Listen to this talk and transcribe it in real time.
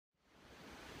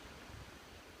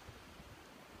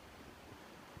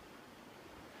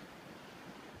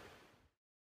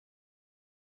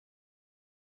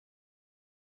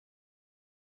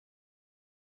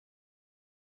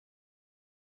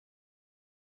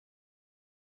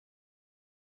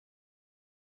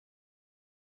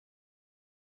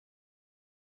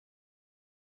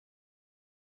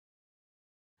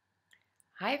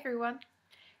Hi everyone,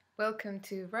 welcome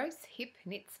to Rose Hip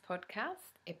Knits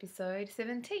Podcast, episode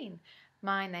 17.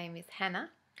 My name is Hannah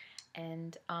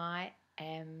and I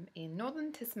am in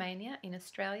northern Tasmania in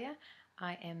Australia.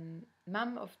 I am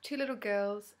mum of two little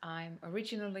girls. I'm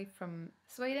originally from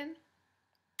Sweden,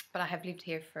 but I have lived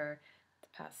here for the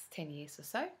past 10 years or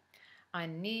so. I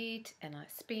knit and I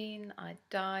spin, I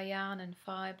dye yarn and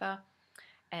fibre,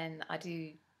 and I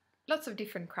do lots of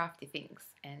different crafty things,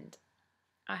 and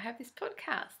I have this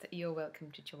podcast that you're welcome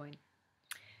to join.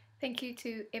 Thank you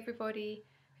to everybody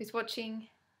who's watching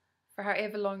for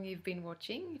however long you've been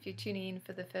watching. If you're tuning in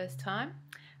for the first time,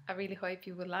 I really hope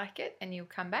you will like it and you'll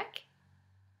come back.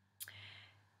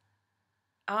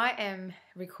 I am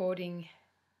recording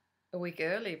a week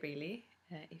early, really.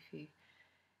 If you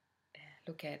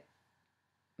look at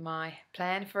my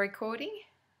plan for recording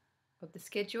of the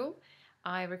schedule,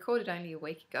 I recorded only a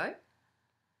week ago.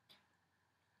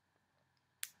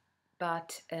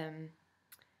 But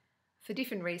for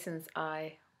different reasons,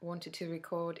 I wanted to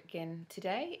record again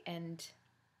today and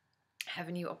have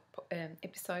a new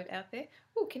episode out there.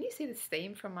 Oh, can you see the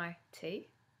steam from my tea?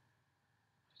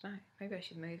 No, maybe I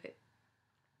should move it.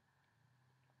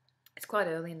 It's quite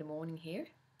early in the morning here,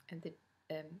 and the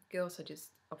girls are just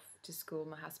off to school.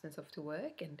 My husband's off to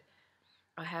work, and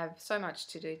I have so much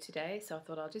to do today, so I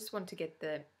thought I just want to get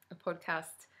the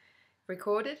podcast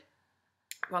recorded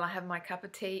while I have my cup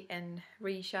of tea and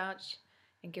recharge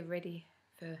and get ready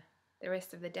for the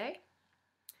rest of the day.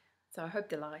 So I hope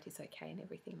the light is okay and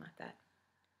everything like that.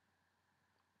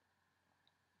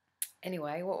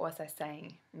 Anyway, what was I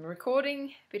saying? I'm recording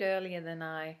a bit earlier than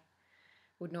I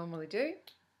would normally do,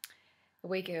 a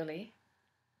week early,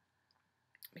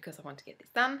 because I want to get this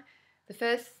done. The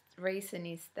first reason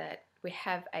is that we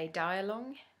have a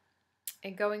dye-along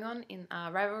going on in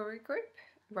our Ravelry group.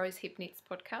 Rose Hip Knits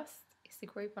Podcast is the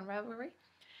group on Ravelry,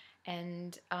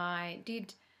 and I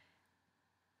did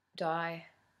dye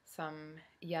some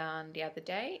yarn the other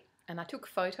day, and I took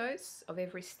photos of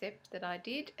every step that I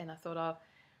did, and I thought I'll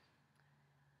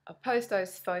post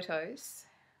those photos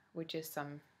with just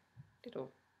some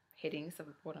little headings of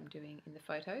what I'm doing in the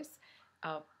photos.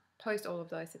 I'll post all of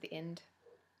those at the end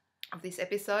of this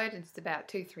episode. It's about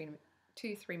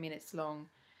 2-3 minutes long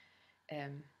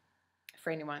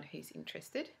for anyone who's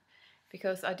interested,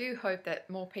 because I do hope that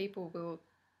more people will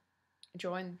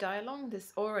join the dye-along.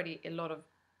 There's already a lot of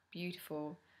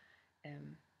beautiful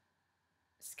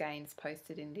skeins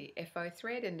posted in the FO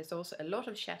thread, and there's also a lot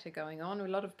of chatter going on, a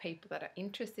lot of people that are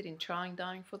interested in trying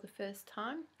dyeing for the first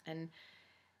time, and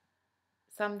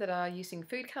some that are using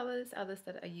food colours, others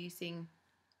that are using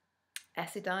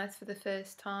acid dyes for the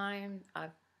first time.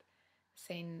 I've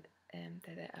seen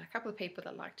that there are a couple of people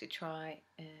that like to try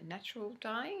natural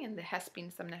dyeing, and there has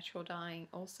been some natural dyeing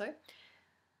also.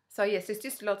 So yes, there's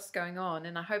just lots going on,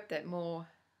 and I hope that more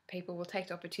people will take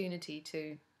the opportunity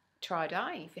to try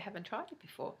dyeing if you haven't tried it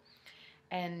before.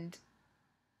 And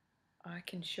I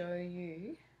can show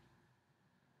you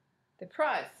the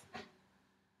prize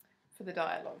for the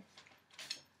dye-along.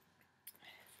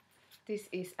 This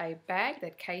is a bag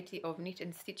that Katie of Knit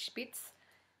and Stitch Bits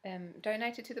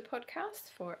donated to the podcast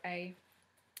for a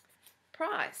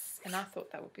prize, and I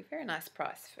thought that would be a very nice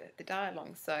prize for the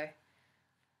dye-along. So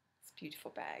it's a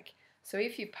beautiful bag. So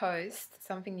if you post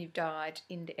something you've dyed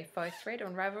in the FO thread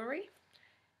on Ravelry,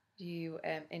 you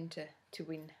enter to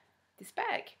win this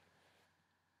bag.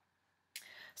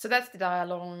 So that's the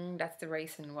dye-along. That's the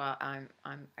reason why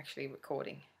I'm actually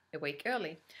recording a week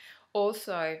early.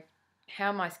 Also,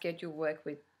 how my schedule work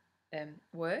with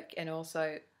work and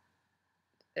also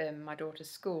my daughter's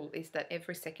school is that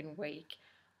every second week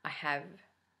I have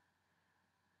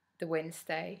the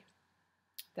Wednesday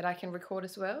that I can record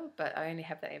as well, but I only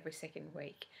have that every second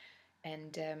week,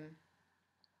 and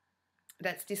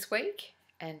that's this week,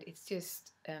 and it's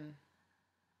just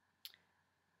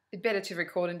it's better to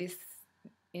record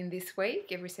in this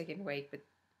week every second week, but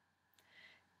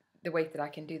the week that I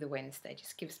can do the Wednesday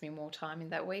just gives me more time in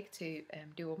that week to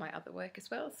do all my other work as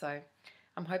well. So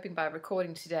I'm hoping by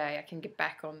recording today I can get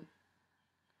back on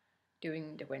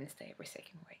doing the Wednesday every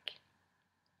second week.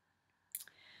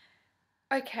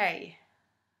 Okay.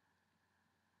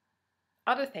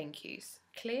 Other thank yous.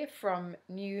 Claire from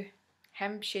New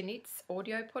Hampshire Knits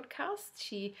audio podcast.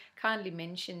 She kindly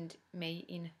mentioned me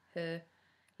in her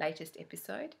latest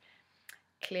episode.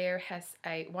 Claire has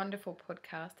a wonderful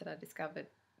podcast that I discovered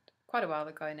quite a while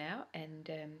ago now, and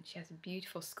she has a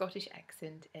beautiful Scottish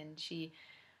accent, and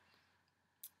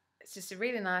it's just a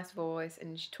really nice voice,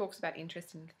 and she talks about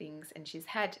interesting things, and she's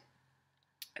had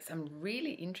some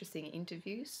really interesting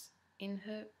interviews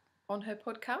on her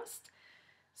podcast.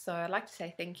 So I'd like to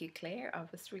say thank you, Claire. I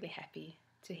was really happy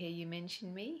to hear you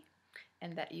mention me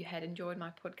and that you had enjoyed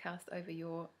my podcast over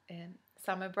your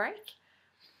summer break.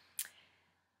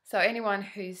 So anyone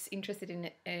who's interested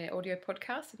in an audio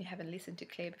podcast and you haven't listened to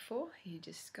Claire before, you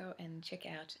just go and check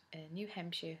out a New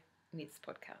Hampshire Knits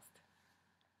podcast.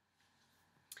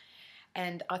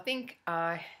 And I think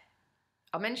I'll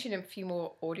mention a few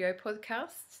more audio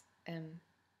podcasts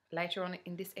later on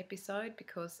in this episode,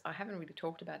 because I haven't really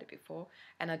talked about it before,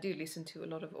 and I do listen to a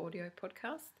lot of audio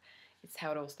podcasts. It's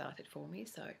how it all started for me.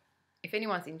 So if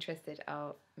anyone's interested,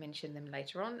 I'll mention them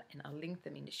later on, and I'll link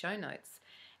them in the show notes.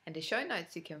 And the show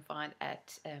notes you can find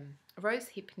at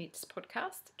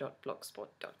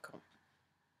rosehipknitspodcast.blogspot.com.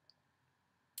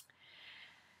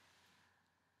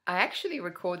 I actually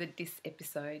recorded this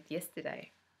episode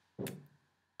yesterday.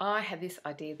 I had this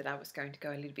idea that I was going to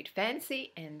go a little bit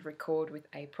fancy and record with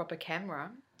a proper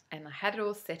camera, and I had it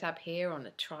all set up here on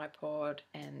a tripod,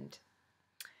 and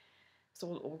it's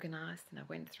all organised, and I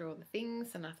went through all the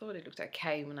things, and I thought it looked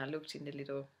okay when I looked in the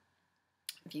little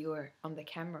viewer on the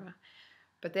camera.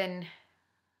 But then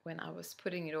when I was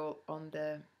putting it all on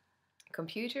the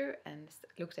computer and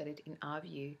looked at it in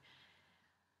iView,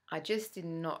 I just did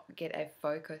not get a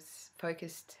focused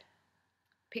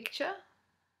picture.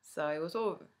 So it was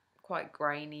all quite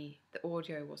grainy. The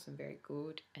audio wasn't very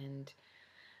good, and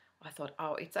I thought,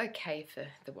 oh, it's okay for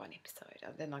the one episode.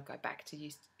 And then I go back to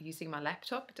using my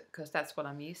laptop, because that's what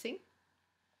I'm using,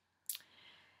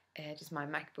 just my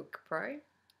MacBook Pro.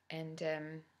 And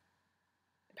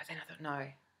but then I thought, no,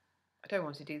 I don't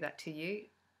want to do that to you.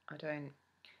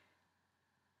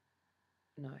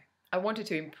 I wanted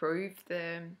to improve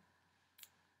the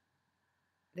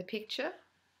picture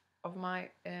of my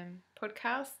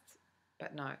podcast,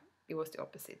 but no, it was the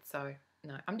opposite. So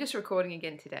no, I'm just recording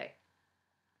again today.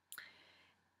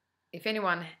 If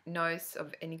anyone knows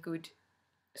of any good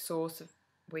source of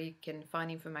where you can find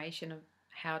information of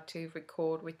how to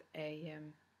record with a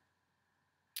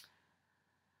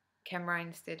camera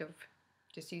instead of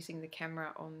just using the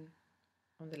camera on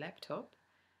the laptop,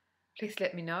 please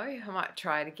let me know. I might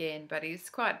try it again, but it's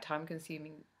quite time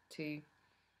consuming to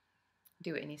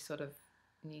do any sort of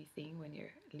new thing when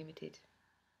you're limited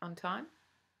on time.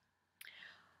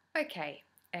 Okay,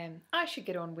 I should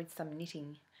get on with some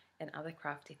knitting and other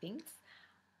crafty things.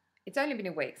 It's only been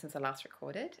a week since I last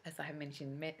recorded, as I have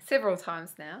mentioned several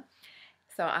times now.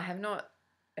 So I have not,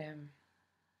 I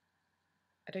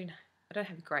don't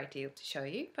have a great deal to show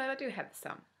you, but I do have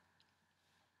some.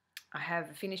 I have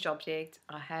a finished object,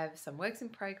 I have some works in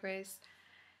progress,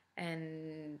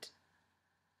 and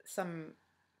some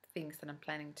things that I'm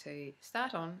planning to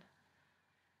start on.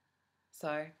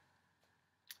 So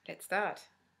let's start.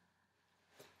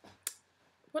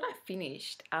 What I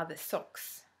finished are the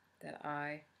socks that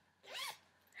I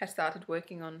had started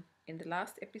working on in the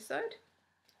last episode.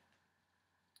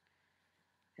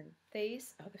 And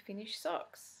these are the finished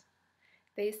socks.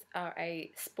 These are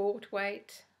a sport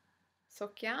weight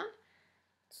sock yarn.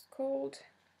 It's called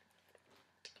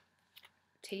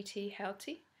TT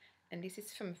Halti, and this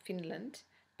is from Finland,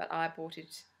 but I bought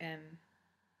it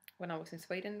when I was in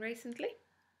Sweden recently.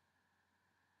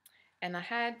 And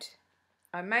I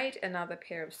made another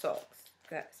pair of socks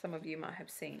that some of you might have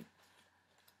seen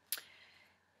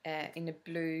in a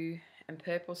blue and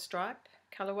purple stripe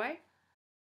colourway.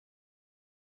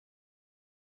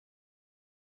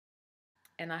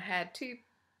 And I had 2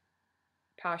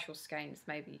 partial skeins,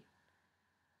 maybe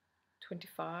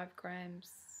 25 grams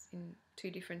in 2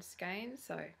 different skeins,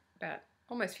 so about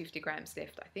almost 50 grams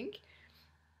left, I think,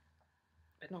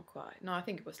 but not quite. No, I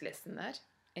think it was less than that.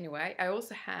 Anyway, I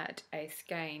also had a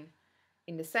skein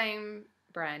in the same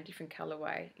brand, different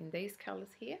colourway, in these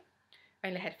colours here. I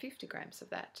only had 50 grams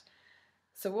of that.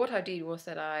 So what I did was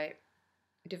that I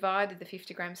divided the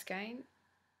 50 gram skein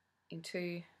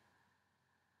into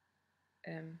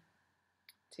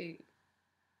 2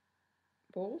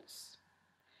 balls,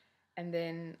 and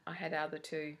then I had other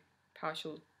 2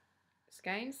 partial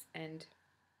skeins, and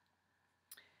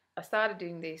I started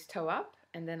doing these toe up,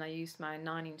 and then I used my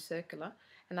 9-inch circular,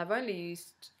 and I've only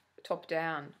used top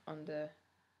down on the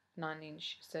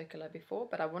 9-inch circular before,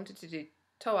 but I wanted to do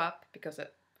toe up because I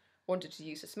wanted to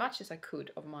use as much as I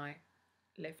could of my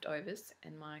leftovers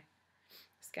and my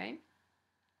skein.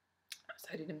 So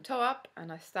I did them toe up,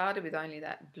 and I started with only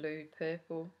that blue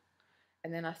purple,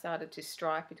 and then I started to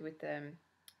stripe it with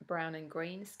brown and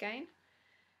green skein.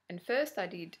 And first I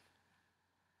did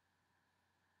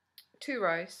 2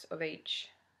 rows of each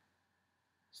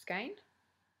skein,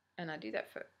 and I did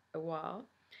that for a while,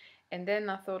 and then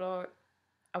I thought, oh,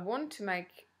 I want to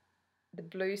make the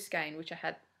blue skein, which I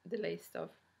had the least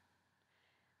of,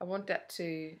 I want that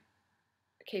to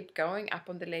keep going up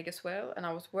on the leg as well, and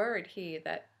I was worried here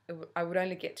that I would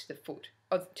only get to the foot,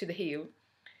 or to the heel,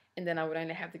 and then I would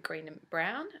only have the green and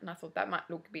brown, and I thought that might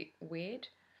look a bit weird.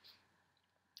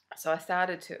 So I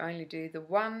started to only do the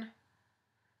 1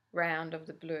 round of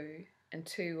the blue and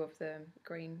 2 of the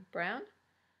green brown,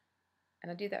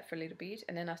 and I did that for a little bit,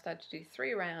 and then I started to do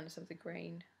 3 rounds of the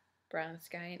green brown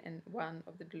skein and 1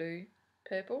 of the blue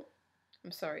purple.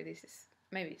 I'm sorry, this is,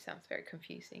 maybe it sounds very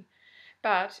confusing,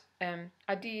 but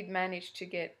I did manage to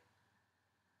get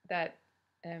that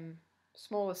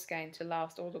smaller skein to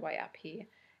last all the way up here,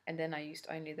 and then I used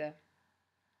only the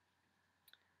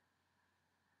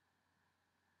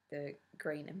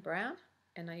green and brown,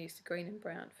 and I used the green and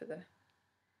brown for the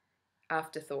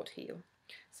afterthought heel.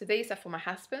 So these are for my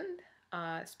husband,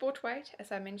 sport weight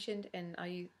as I mentioned, and I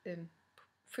used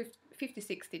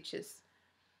 56 stitches.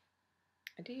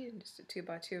 I did just a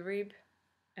 2x2 rib,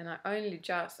 and I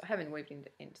haven't weaved in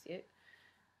the ends yet.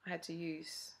 I had to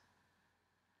use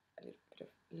a little bit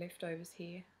of leftovers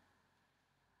here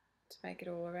to make it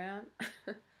all around.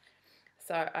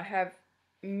 So I have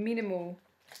minimal,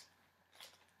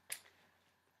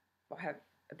 I have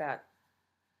about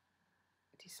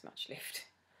this much left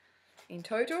in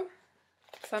total.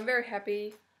 So I'm very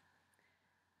happy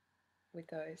with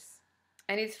those.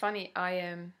 And it's funny,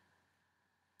 I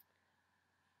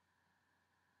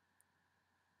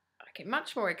get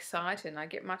much more excited and I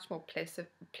get much more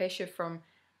pleasure from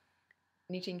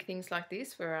knitting things like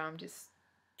this, where I'm just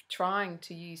trying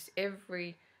to use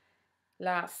every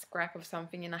last scrap of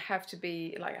something, and I have to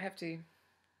be a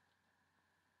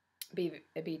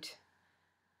bit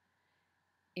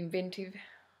inventive,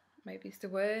 maybe is the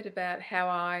word, about how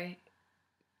I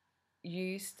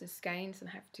use the skeins, and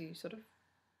have to sort of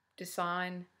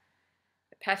design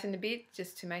the pattern a bit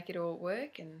just to make it all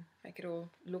work and make it all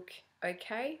look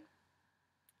okay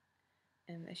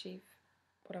and achieve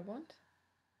what I want.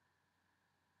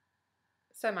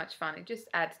 So much fun. It just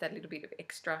adds that little bit of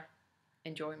extra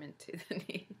enjoyment to the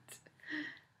knit.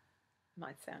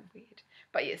 Might sound weird,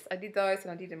 but yes, I did those,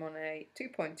 and I did them on a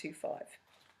 2.25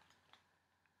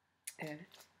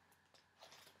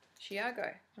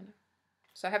 Chiago.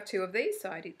 So I have 2 of these, so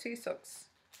I did 2 socks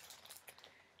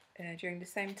during the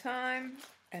same time,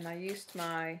 and I used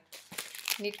my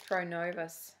Knit Pro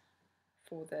Novas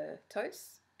for the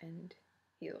toes and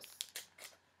heels.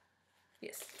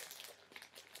 Yes,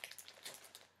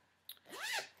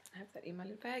 I have that in my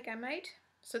little bag I made.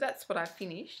 So that's what I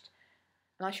finished,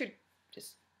 and I should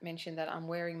just mention that I'm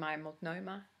wearing my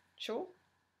Multnomah shawl,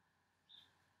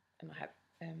 and I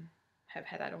have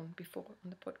had that on before on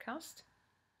the podcast.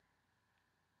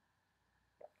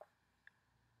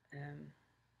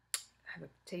 Have a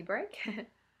tea break.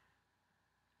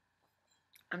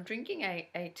 I'm drinking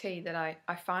a tea that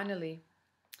I finally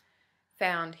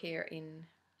found here in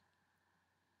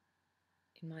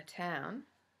my town.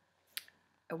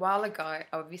 A while ago,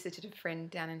 I visited a friend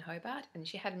down in Hobart, and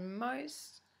she had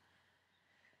most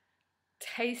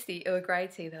tasty Earl Grey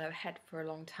tea that I've had for a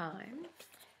long time,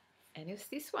 and it's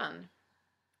this one.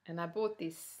 And I bought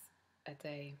this at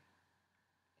is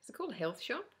it called a health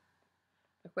shop?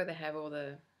 Like where they have all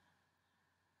the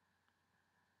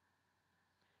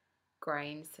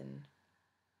grains and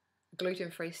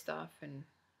gluten-free stuff and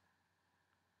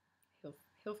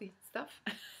healthy stuff.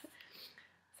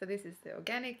 So this is the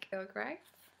organic Earl Grey,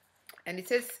 and it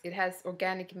says it has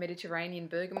organic Mediterranean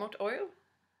bergamot oil,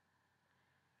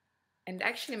 and it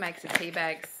actually makes the tea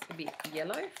bags a bit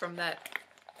yellow from the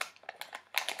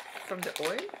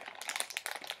oil,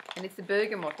 and it's the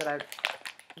bergamot that I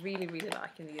really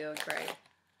like in the Earl Grey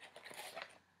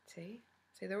tea.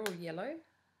 See, they're all yellow,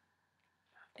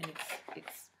 and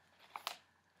it's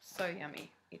so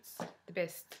yummy. It's the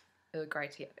best Earl Grey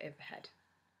tea I've ever had.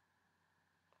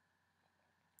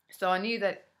 So I knew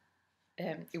that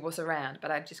it was around, but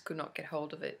I just could not get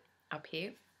hold of it up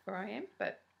here where I am,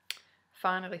 but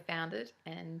finally found it.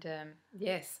 And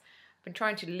yes, I've been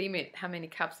trying to limit how many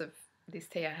cups of this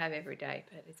tea I have every day,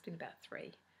 but it's been about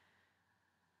 3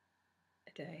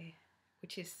 a day,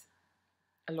 which is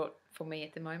a lot for me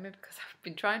at the moment because I've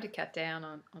been trying to cut down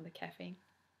on the caffeine.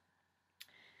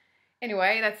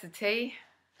 Anyway, that's the tea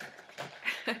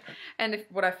and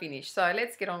what I finished. So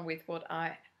let's get on with what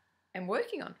I am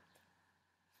working on.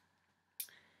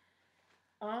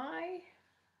 I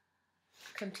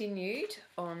continued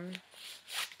on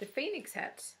the Phoenix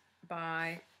hat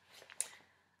by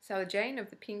Sally Jane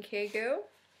of the Pink Hair Girl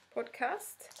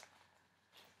podcast.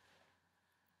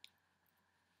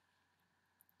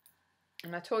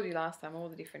 And I told you last time all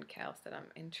the different cows that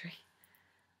I'm entering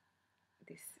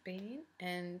this bean in,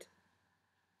 and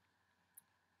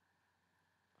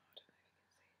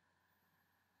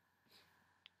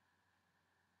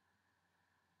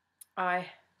I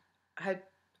had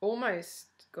almost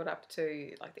got up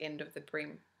to like the end of the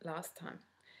brim last time,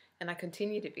 and I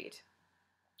continued a bit,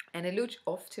 and it looked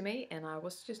off to me, and I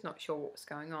was just not sure what was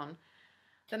going on.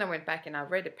 Then I went back and I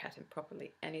read the pattern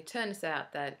properly, and it turns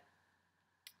out that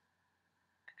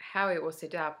how it was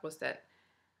set up was that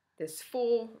there's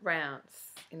 4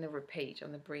 rounds in the repeat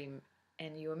on the brim,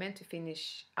 and you were meant to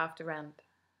finish after round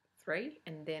 3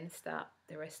 and then start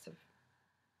the rest of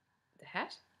the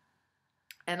hat.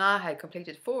 And I had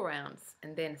completed 4 rounds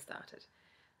and then started.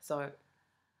 So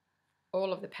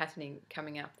all of the patterning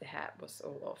coming up the hat was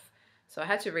all off. So I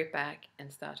had to rip back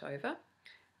and start over.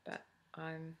 But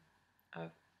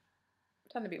I've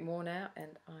done a bit more now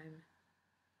and I'm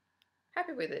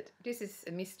happy with it. This is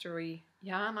a mystery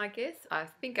yarn, I guess. I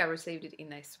think I received it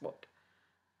in a swap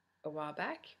a while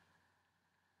back.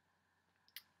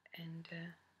 And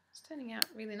it's turning out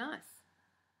really nice.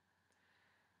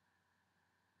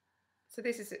 So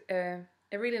this is a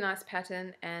really nice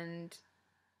pattern, and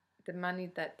the money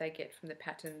that they get from the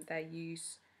pattern they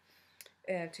use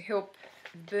to help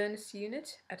the Burners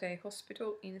unit at a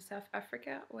hospital in South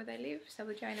Africa where they live,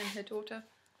 Sally Jane and her daughter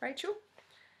Rachel.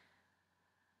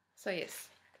 So yes,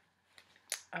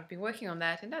 I've been working on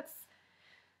that, and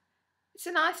it's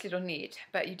a nice little knit,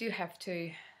 but you do have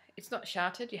to, it's not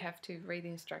charted, you have to read the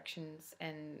instructions,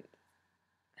 and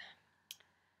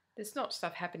there's not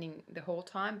stuff happening the whole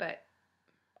time, but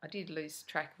I did lose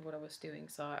track of what I was doing,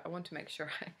 so I want to make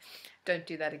sure I don't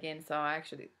do that again. So I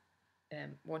actually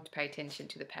want to pay attention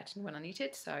to the pattern when I knit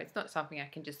it, so it's not something I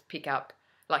can just pick up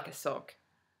like a sock.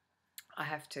 I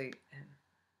have to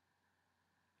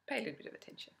pay a little bit of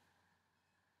attention.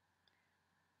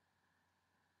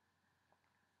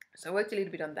 So I worked a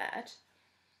little bit on that,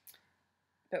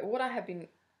 but what I've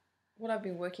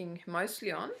been working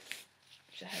mostly on,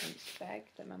 which I have in this bag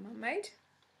that my mum made,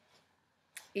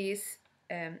 is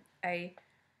a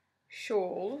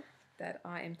shawl that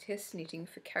I am test knitting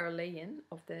for Caroline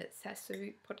of the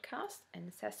Sasu podcast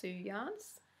and Sasu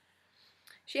Yarns.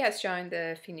 She has shown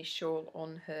the finished shawl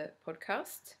on her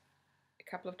podcast a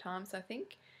couple of times, I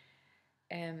think.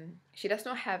 She does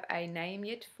not have a name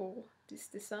yet for this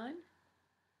design,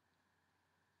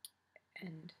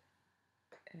 and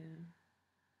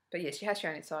but yes, she has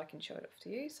shown it, so I can show it off to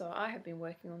you. So I have been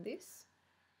working on this,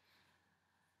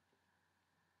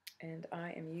 and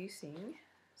I am using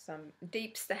some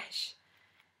Deep Stash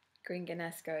Green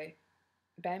Ganasco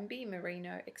Bambi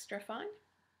Merino Extra Fine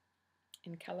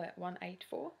in colour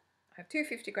 184. I have 2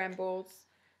 50-gram balls,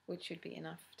 which should be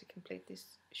enough to complete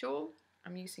this shawl.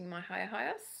 I'm using my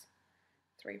Hias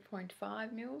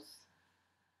 3.5 mils,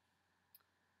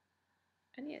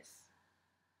 and yes,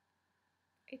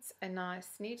 it's a nice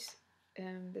knit.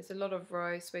 There's a lot of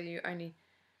rows where you only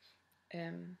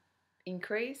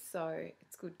increase, so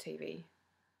it's good TV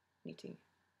knitting,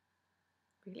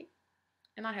 really.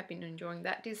 And I have been enjoying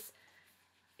that. This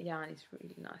yarn is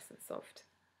really nice and soft.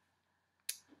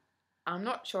 I'm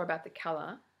not sure about the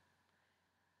colour.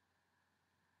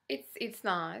 It's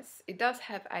nice. It does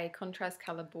have a contrast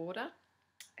colour border,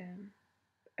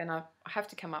 and I have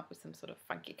to come up with some sort of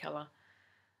funky colour,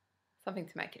 something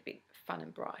to make it a bit fun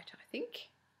and bright, I think.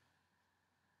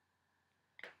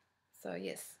 So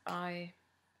yes, I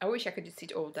wish I could just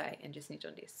sit all day and just knit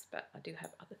on this, but I do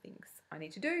have other things I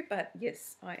need to do. But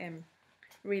yes, I am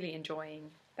really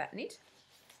enjoying that knit.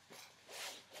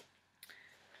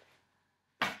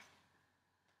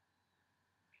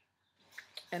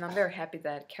 And I'm very happy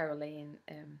that Caroline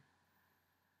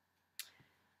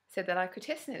said that I could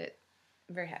test knit it.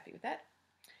 I'm very happy with that.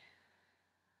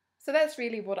 So that's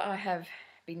really what I have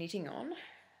been knitting on.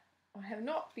 I have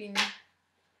not been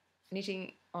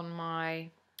knitting on my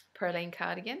Praline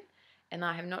cardigan, and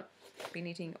I have not been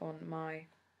knitting on my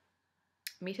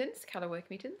mittens, colourwork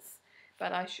mittens,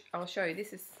 but I'll show you.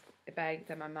 This is a bag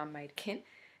that my mum made again.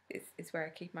 This is where I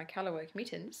keep my colourwork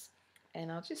mittens, and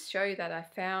I'll just show you that I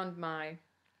found my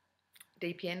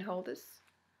DPN holders.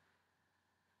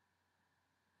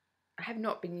 I have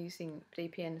not been using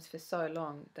DPNs for so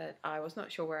long that I was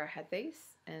not sure where I had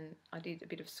these, and I did a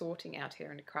bit of sorting out here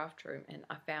in the craft room, and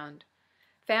I found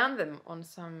them on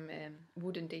some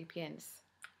wooden DPNs.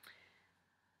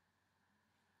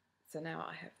 So now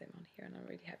I have them on here, and I'm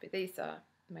really happy. These are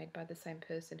made by the same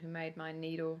person who made my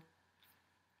needle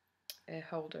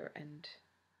holder and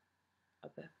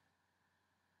other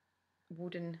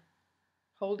wooden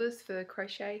holders for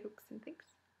crochet hooks and things.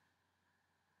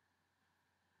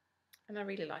 And I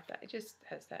really like that. It just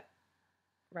has that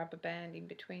rubber band in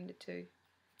between the two.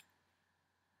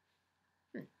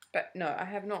 But no, I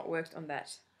have not worked on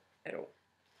that at all.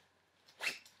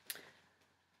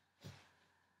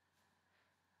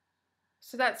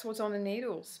 So that's what's on the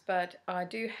needles, but I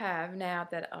do have, now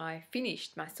that I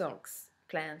finished my socks,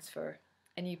 plans for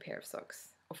a new pair of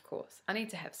socks, of course. I need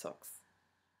to have socks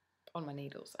on my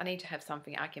needles. I need to have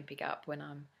something I can pick up when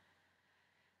I'm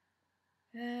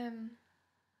you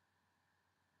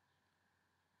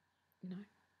know,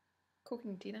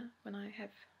 cooking dinner, when I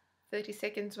have 30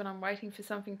 seconds when I'm waiting for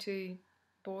something to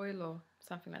boil or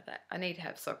something like that. I need to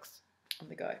have socks on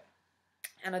the go.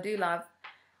 And I do love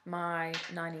my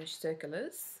 9-inch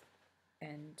circulars,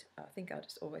 and I think I'll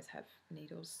just always have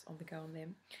needles on the go on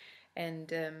them.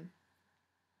 And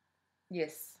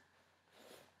yes,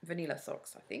 vanilla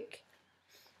socks, I think.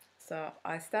 So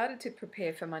I started to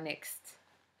prepare for my next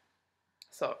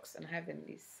socks, and I have them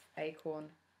in this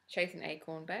chasing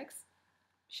acorn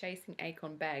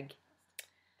bag.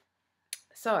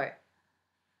 So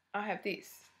I have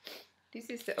this. This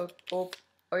is the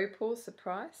Opal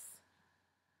Surprise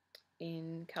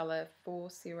in colour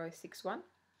 4061.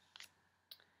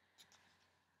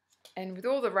 And with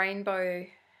all the rainbow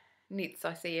knits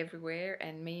I see everywhere,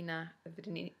 and Mina of the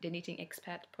Knitting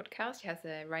Expat podcast, she has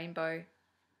a rainbow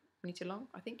knit along,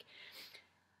 I think.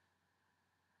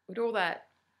 With all that,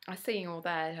 seeing all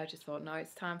that, I just thought, no,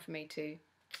 it's time for me to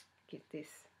get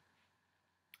this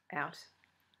out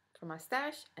from my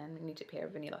stash and knit a pair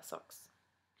of vanilla socks.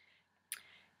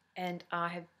 And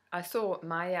I saw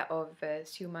Maya of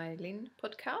Sue My Lin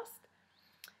podcast.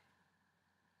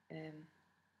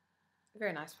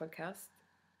 Very nice podcast.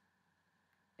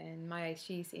 And Maya,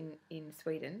 she's in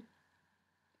Sweden,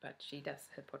 but she does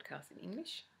her podcast in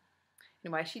English.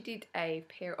 Anyway, she did a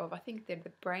pair of, I think they're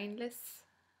the brainless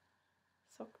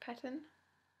sock pattern.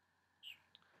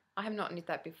 I have not knit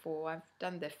that before. I've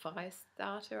done the Fire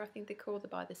Starter, I think they're called,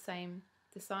 by the same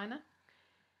designer.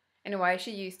 Anyway,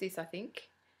 she used this, I think,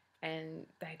 and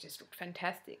they just looked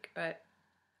fantastic. But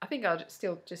I think I'll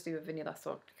still just do a vanilla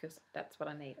sock because that's what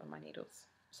I need on my needles.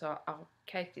 So I'll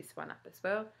cake this one up as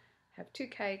well. Have 2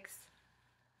 cakes,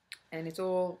 and it's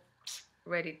all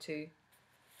ready to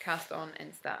cast on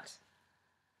and start.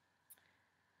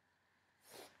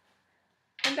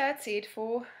 And that's it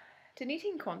for the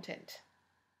knitting content.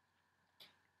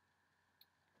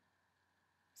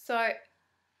 So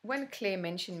when Claire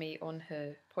mentioned me on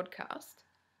her podcast,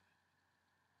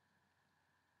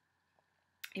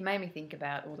 it made me think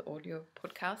about all the audio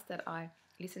podcasts that I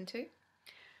listen to.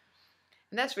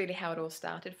 And that's really how it all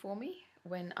started for me.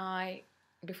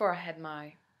 Before I had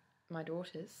my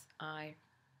daughters, I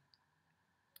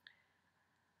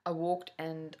walked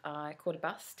and I caught a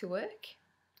bus to work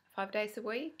 5 days a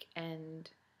week, and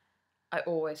I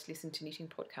always listened to knitting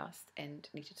podcasts and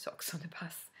knitted socks on the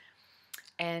bus.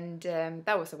 And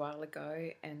that was a while ago,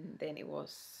 and then it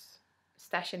was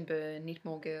Stash and Burn, Knit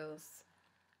More Girls,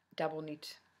 Double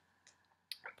Knit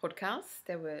podcasts.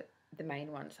 They were the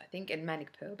main ones, I think, and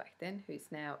Manic Pearl back then,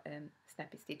 who's now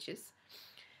Snappy Stitches,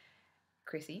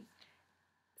 Chrissy.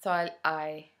 So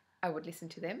I would listen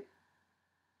to them.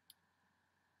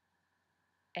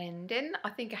 And then I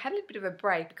think I had a little bit of a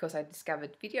break because I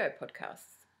discovered video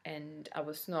podcasts, and I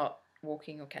was not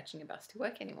walking or catching a bus to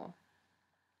work anymore,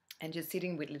 and just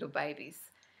sitting with little babies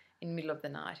in the middle of the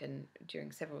night and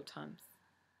during several times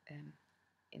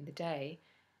in the day,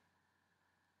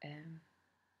 and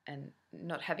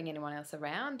not having anyone else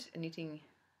around. Knitting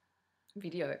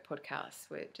video podcasts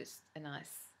were just a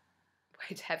nice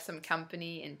way to have some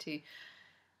company and to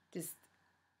just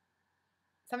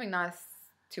something nice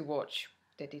to watch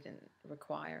that didn't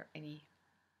require any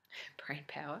brain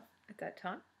power at that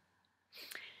time.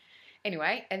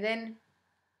 Anyway, and then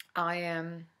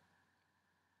I've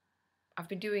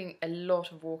been doing a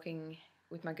lot of walking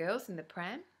with my girls in the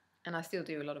pram, and I still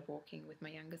do a lot of walking with my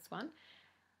youngest one,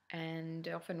 and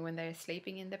often when they're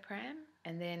sleeping in the pram,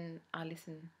 and then I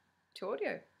listen to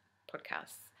audio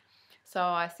podcasts. So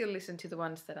I still listen to the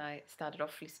ones that I started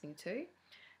off listening to,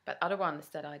 but other ones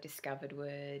that I discovered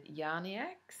were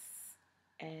Yarniacs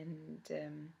and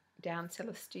Down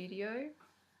Cellar Studio.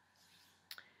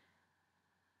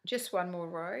 Just One More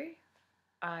Row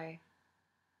I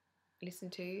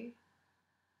listened to,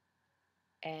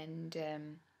 and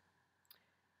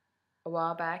a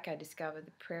while back I discovered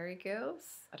the Prairie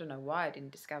Girls. I don't know why I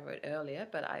didn't discover it earlier,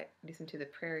 but I listened to the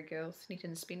Prairie Girls Knit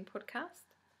and Spin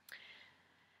podcast.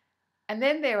 And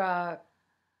then there are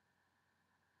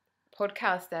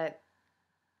podcasts that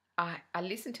I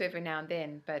listen to every now and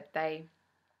then, but they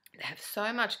have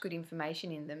so much good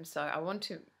information in them, so I want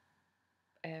to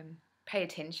pay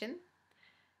attention.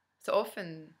 So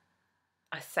often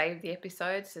I save the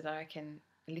episodes so that I can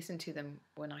listen to them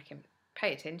when I can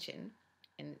pay attention,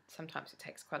 and sometimes it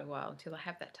takes quite a while until I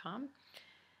have that time.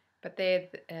 But they're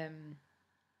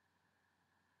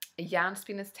a Yarn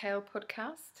Spinner's Tale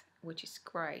podcast, which is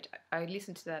great. I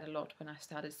listened to that a lot when I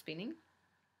started spinning.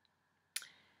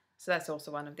 So that's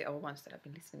also one of the old ones that I've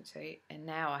been listening to. And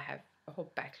now I have a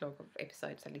whole backlog of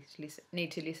episodes I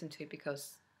need to listen to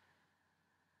because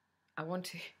I want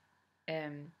to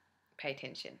pay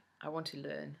attention. I want to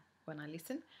learn when I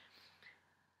listen.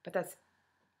 But that's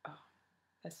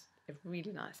a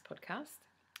really nice podcast.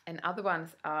 And other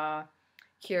ones are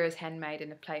Kira's Handmade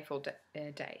and A Playful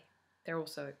Day. They're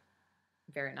also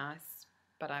very nice,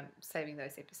 but I'm saving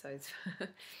those episodes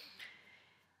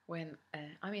when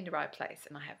I'm in the right place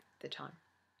and I have the time.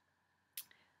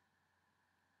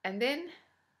 And then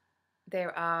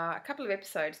there are a couple of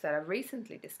episodes that I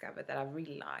recently discovered that I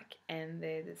really like, and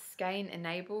they're the Skein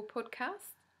Enable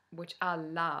podcast, which I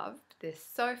loved. They're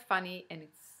so funny and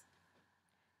it's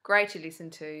great to listen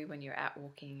to when you're out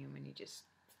walking and when you just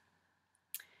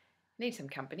need some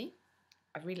company.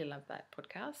 I really love that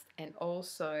podcast. And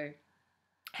also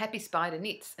Happy Spider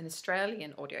Knits, an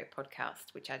Australian audio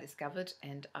podcast, which I discovered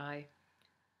and I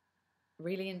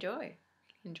really enjoy.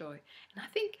 And I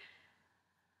think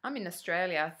I'm in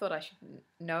Australia. I thought I should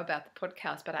know about the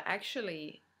podcast, but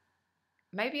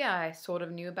maybe I sort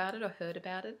of knew about it or heard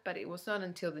about it, but it was not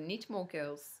until the Knitmore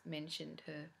girls mentioned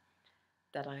her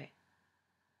that I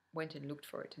went and looked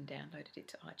for it and downloaded it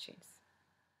to iTunes.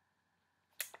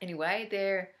 Anyway,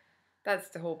 that's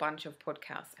the whole bunch of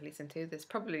podcasts I listen to. There's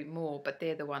probably more, but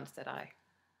they're the ones that I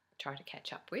try to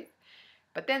catch up with.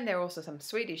 But then there are also some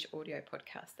Swedish audio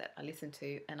podcasts that I listen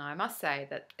to, and I must say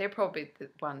that they're probably the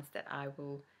ones that I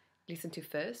will listen to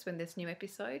first when there's new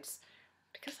episodes,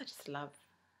 because I just love,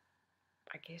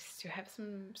 I guess, to have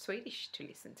some Swedish to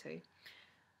listen to.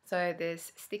 So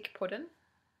there's Stickpodden,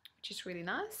 which is really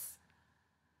nice,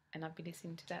 and I've been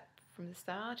listening to that from the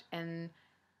start. And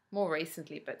more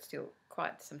recently, but still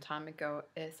quite some time ago,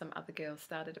 some other girls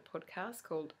started a podcast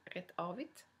called Rätt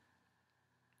Avigt,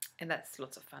 and that's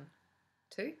lots of fun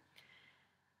too.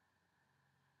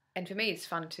 And for me, it's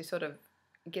fun to sort of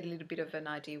get a little bit of an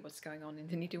idea what's going on in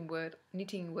the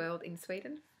knitting world in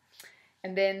Sweden.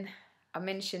 And then I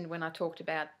mentioned when I talked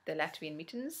about the Latvian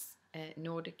mittens,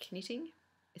 Nordic Knitting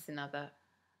is another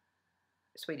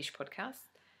Swedish podcast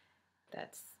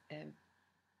that's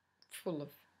full of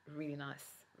really nice,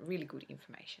 really good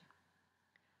information.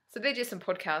 So they're just some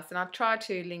podcasts, and I've tried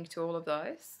to link to all of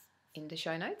those in the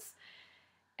show notes.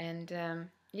 And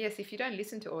yes, if you don't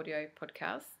listen to audio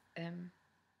podcasts,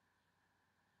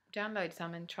 download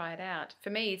some and try it out. For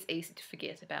me, it's easy to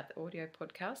forget about the audio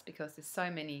podcast because there's so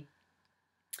many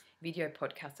video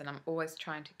podcasts that I'm always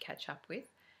trying to catch up with.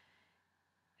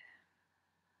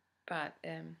 But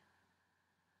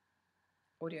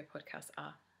audio podcasts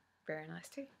are very nice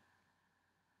too.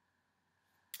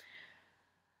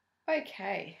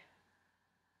 Okay.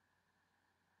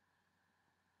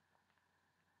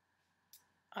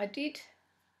 I did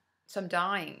some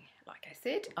dyeing, like I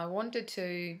said. I wanted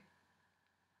to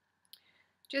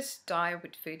just dye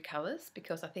with food colours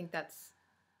because I think that's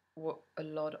what a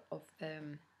lot of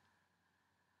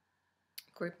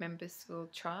group members will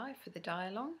try for the dye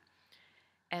along.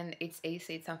 And it's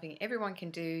easy, it's something everyone can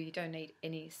do. You don't need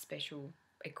any special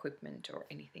equipment or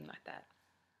anything like that.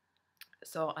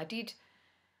 So I did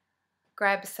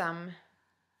grab some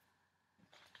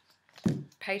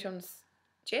Peyton's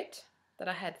Jet that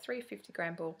I had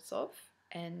 350-gram balls of,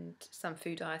 and some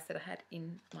food dyes that I had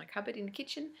in my cupboard in the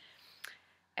kitchen,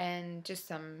 and just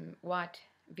some white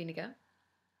vinegar,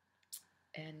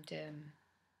 and I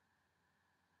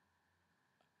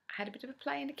had a bit of a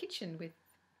play in the kitchen with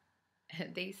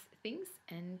these things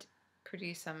and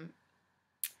produced some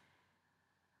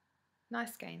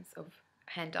nice skeins of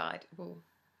hand-dyed wool.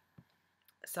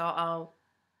 So I'll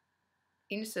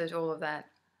insert all of that,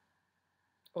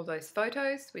 all those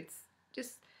photos with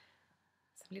just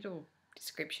some little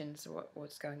descriptions of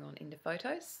what's going on in the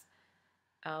photos.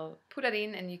 I'll put that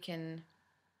in and you can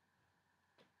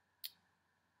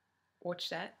watch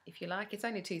that if you like. It's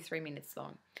only 2-3 minutes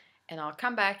long. And I'll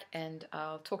come back and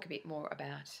I'll talk a bit more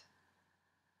about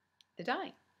the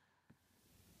dyeing.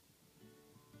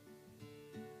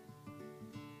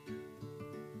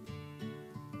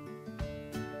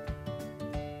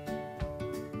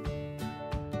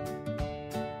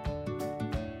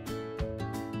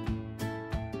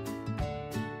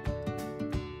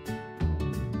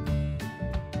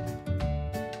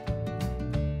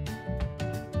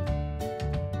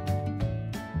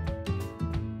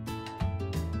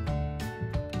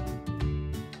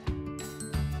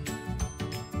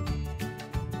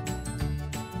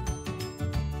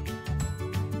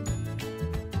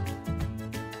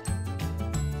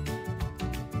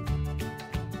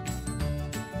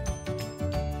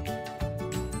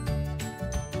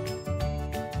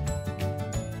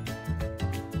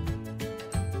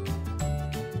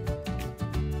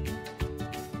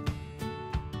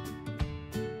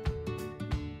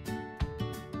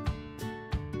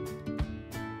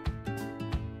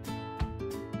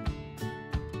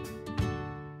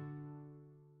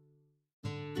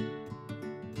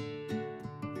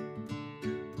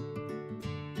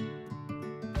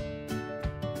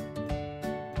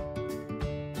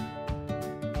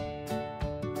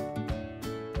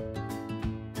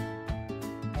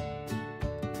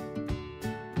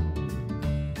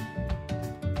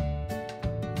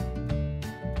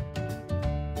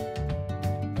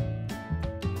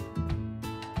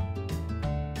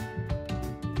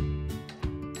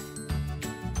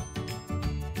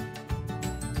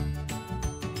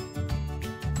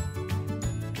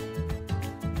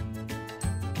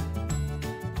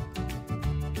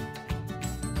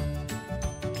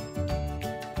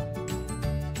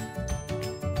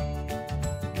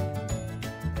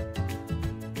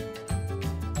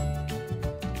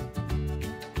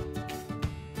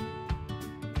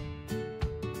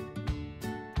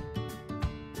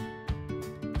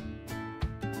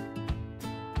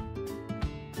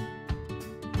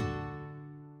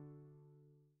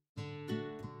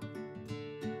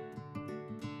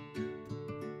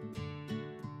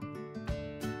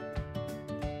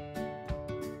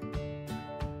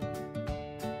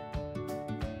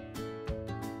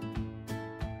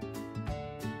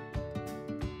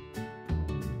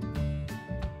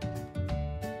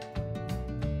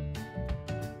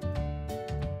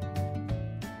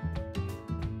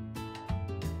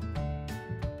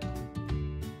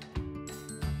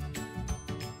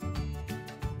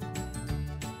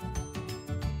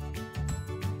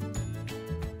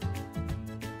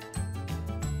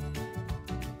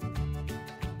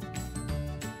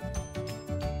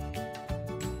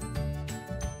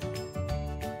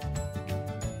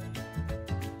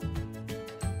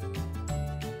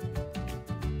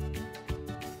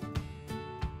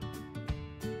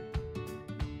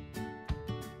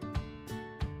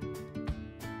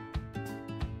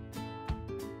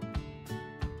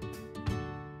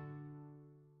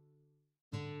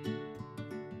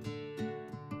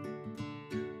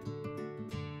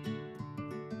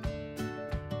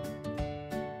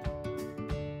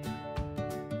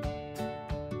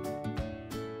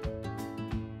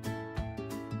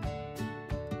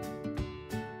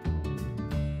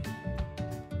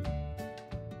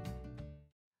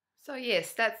 So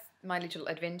yes, that's my little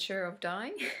adventure of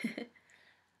dyeing.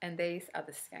 And these are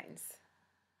the skeins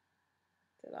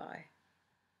that I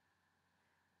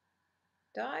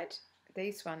dyed.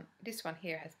 This one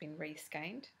here has been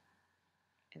reskeined,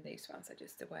 and these ones are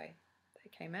just the way they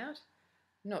came out.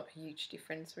 Not a huge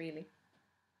difference really.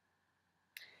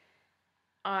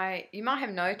 You might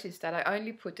have noticed that I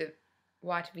only put the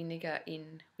white vinegar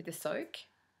in with the soak.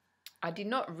 I did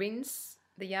not rinse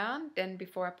the yarn then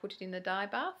before I put it in the dye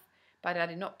bath, but I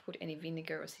did not put any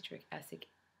vinegar or citric acid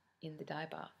in the dye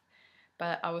bath.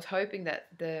 But I was hoping that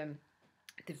the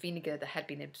vinegar that had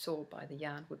been absorbed by the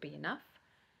yarn would be enough,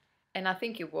 and I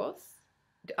think it was.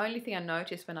 The only thing I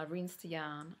noticed when I rinsed the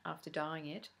yarn after dyeing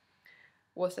it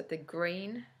was that the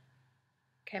green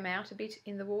came out a bit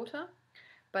in the water,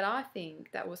 but I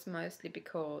think that was mostly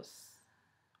because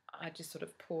I just sort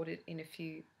of poured it in a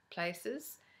few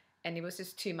places and it was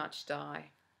just too much dye,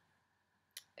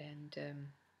 and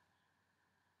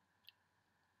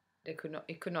it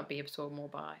could not be absorbed more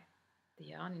by the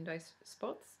yarn in those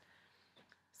spots.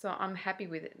 So I'm happy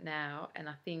with it now, and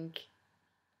I think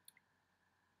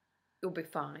it'll be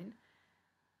fine.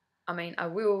 I mean, I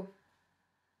will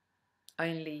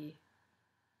only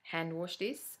hand wash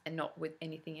this and not with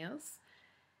anything else,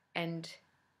 and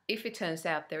if it turns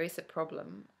out there is a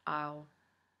problem,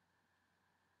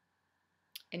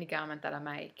 any garment that I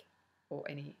make or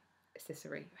any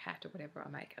accessory, hat or whatever I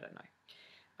make, I don't know,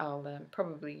 I'll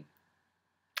probably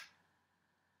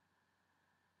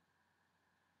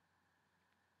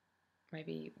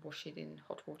maybe wash it in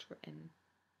hot water and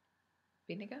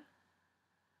vinegar.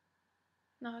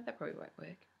 No, that probably won't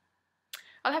work.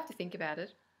 I'll have to think about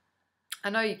it. I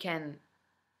know you can,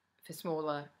 for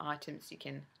smaller items, you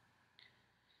can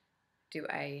do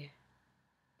a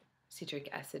citric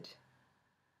acid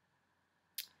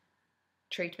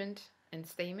treatment and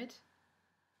steam it,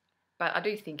 but I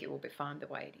do think it will be fine the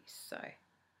way it is, so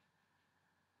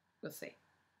we'll see.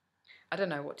 I don't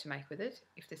know what to make with it,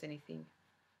 if there's anything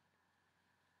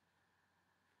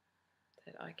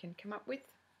that I can come up with.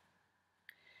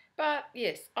 But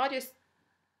yes, I just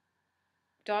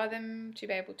dye them to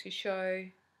be able to show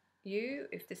you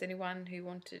if there's anyone who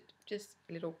wanted just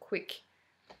a little quick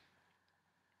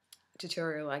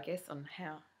tutorial, I guess, on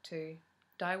how to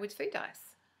dye with food dyes.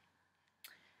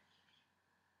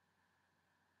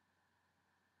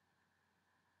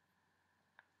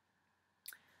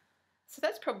 So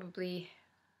that's probably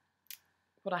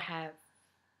what I have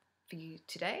for you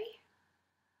today.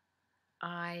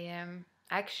 I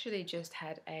actually just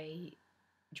had a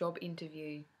job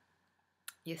interview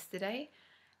yesterday,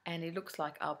 and it looks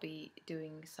like I'll be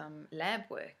doing some lab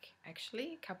work,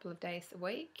 actually, a couple of days a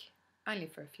week, only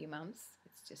for a few months.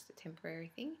 It's just a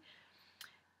temporary thing.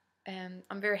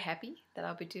 I'm very happy that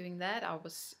I'll be doing that. I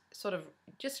was sort of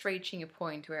just reaching a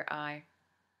point where I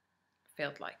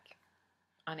felt like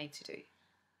I need to do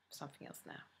something else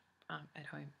now. I'm at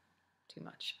home too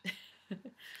much.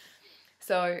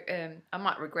 So I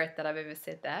might regret that I've ever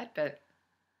said that, but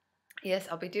yes,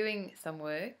 I'll be doing some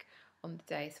work on the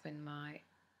days when my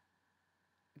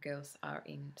girls are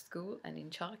in school and in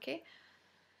childcare.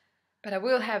 But I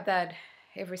will have that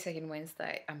every second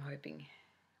Wednesday, I'm hoping,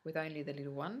 with only the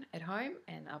little one at home,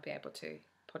 and I'll be able to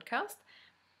podcast.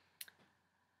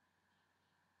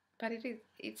 But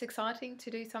it's exciting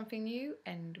to do something new,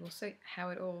 and we'll see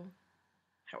how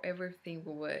everything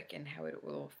will work and how it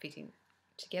will all fit in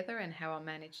together, and how I'll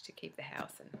manage to keep the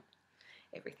house and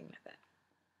everything like that.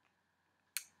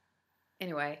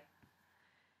 Anyway,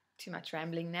 too much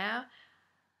rambling now.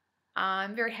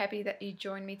 I'm very happy that you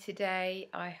joined me today.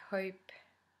 I hope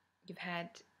you've had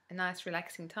a nice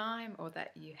relaxing time, or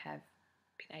that you have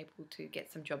been able to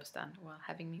get some jobs done while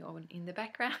having me on in the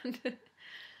background.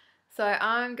 So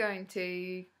I'm going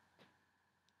to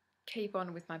keep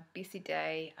on with my busy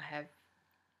day. I have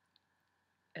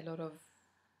a lot of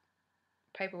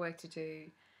paperwork to do,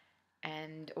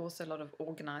 and also a lot of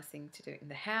organising to do in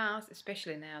the house,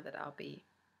 especially now that I'll be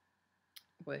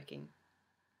working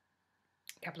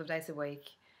a couple of days a week.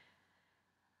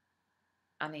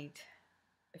 I need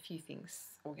a few things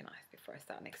organised before I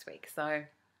start next week. So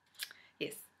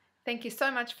yes, thank you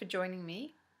so much for joining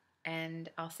me, and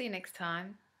I'll see you next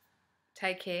time.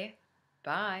 Take care.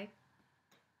 Bye.